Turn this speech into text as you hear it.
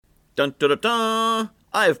Dun dun dun dun!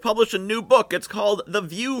 I have published a new book. It's called The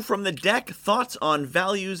View from the Deck, Thoughts on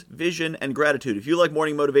Values, Vision, and Gratitude. If you like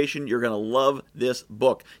morning motivation, you're going to love this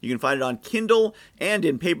book. You can find it on Kindle and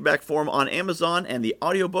in paperback form on Amazon, and the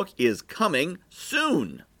audiobook is coming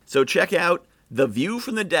soon. So check out The View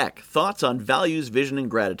from the Deck, Thoughts on Values, Vision, and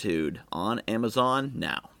Gratitude on Amazon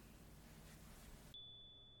now.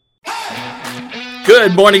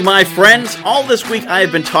 Good morning, my friends. All this week I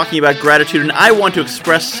have been talking about gratitude, and I want to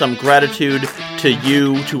express some gratitude to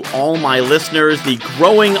you, to all my listeners, the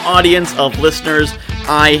growing audience of listeners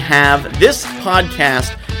I have. This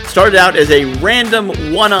podcast started out as a random,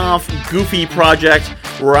 one-off, goofy project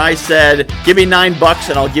where I said, give me $9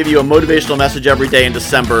 and I'll give you a motivational message every day in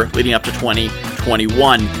December leading up to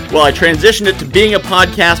 2021. Well, I transitioned it to being a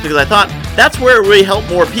podcast because I thought that's where it really helped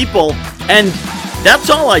more people, and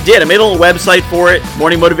that's all I did. I made a little website for it,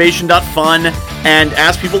 morningmotivation.fun, and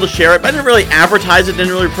asked people to share it, but I didn't really advertise it,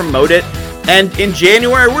 didn't really promote it. And in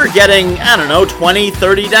January, we were getting, 20,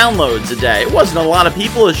 30 downloads a day. It wasn't a lot of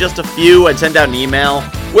people, it was just a few. I'd send out an email.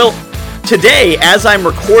 Well, today, as I'm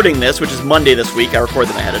recording this, which is Monday this week, I record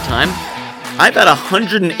them ahead of time, I've had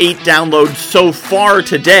 108 downloads so far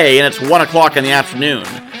today, and it's 1 o'clock in the afternoon.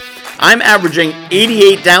 I'm averaging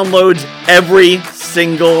 88 downloads every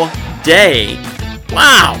single day.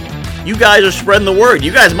 Wow, you guys are spreading the word.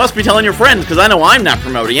 You guys must be telling your friends, because I know I'm not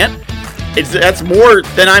promoting it. That's more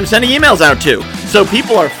than I'm sending emails out to. So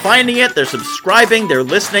people are finding it, they're subscribing, they're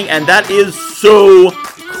listening, and that is so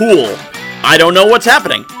cool. I don't know what's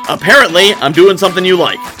happening. Apparently, I'm doing something you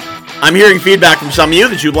like. I'm hearing feedback from some of you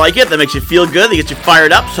that you like it, that makes you feel good, that gets you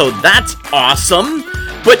fired up, so that's awesome.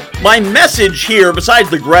 But my message here, besides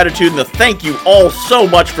the gratitude and the thank you all so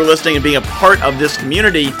much for listening and being a part of this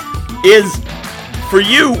community, is for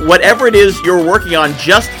you, whatever it is you're working on,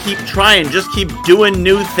 just keep trying, just keep doing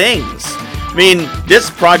new things. I mean, this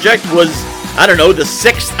project was, the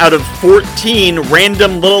 6th out of 14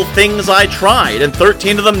 random little things I tried, and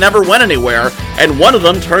 13 of them never went anywhere, and one of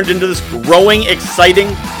them turned into this growing,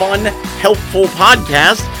 exciting, fun, helpful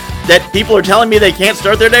podcast that people are telling me they can't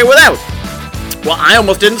start their day without. Well, I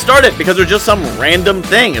almost didn't start it because it was just some random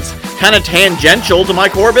thing. It's kind of tangential to my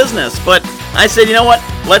core business, but I said, you know what?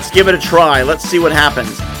 Let's give it a try. Let's see what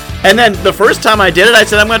happens. And then the first time I did it, I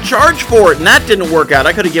said I'm going to charge for it, and that didn't work out.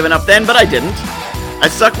 I could have given up then, but I didn't. I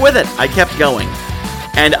stuck with it. I kept going.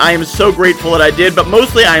 And I am so grateful that I did, but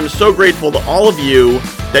mostly I am so grateful to all of you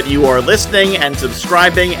that you are listening and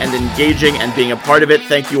subscribing and engaging and being a part of it.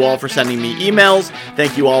 Thank you all for sending me emails.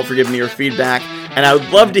 Thank you all for giving me your feedback. And I would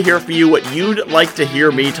love to hear from you what you'd like to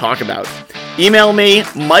hear me talk about. Email me,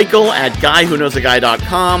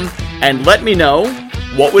 michael@guywhoknowsaguy.com, and let me know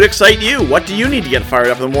what would excite you. What do you need to get fired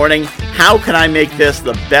up in the morning? How can I make this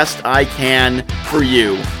the best I can for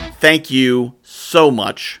you? Thank you so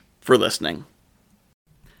much for listening.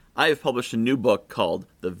 I have published a new book called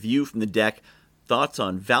The View from the Deck, Thoughts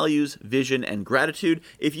on Values, Vision, and Gratitude.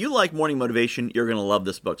 If you like morning motivation, you're going to love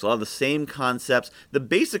this book. So a lot of the same concepts. The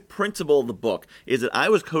basic principle of the book is that I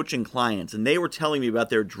was coaching clients, and they were telling me about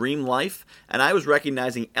their dream life, and I was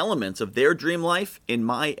recognizing elements of their dream life in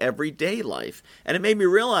my everyday life. And it made me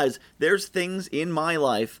realize there's things in my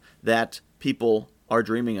life that people are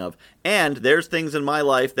dreaming of. And there's things in my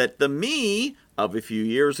life that the me of a few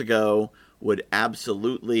years ago would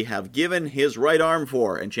absolutely have given his right arm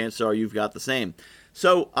for, and chances are you've got the same.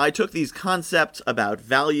 So I took these concepts about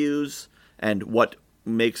values and what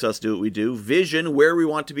makes us do what we do, vision, where we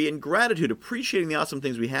want to be, and gratitude, appreciating the awesome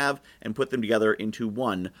things we have, and put them together into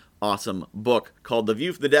one awesome book called The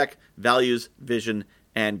View from the Deck, Values, Vision,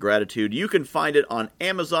 and Gratitude. You can find it on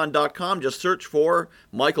Amazon.com. Just search for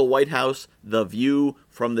Michael Whitehouse, The View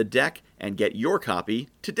from the Deck, and get your copy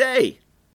today.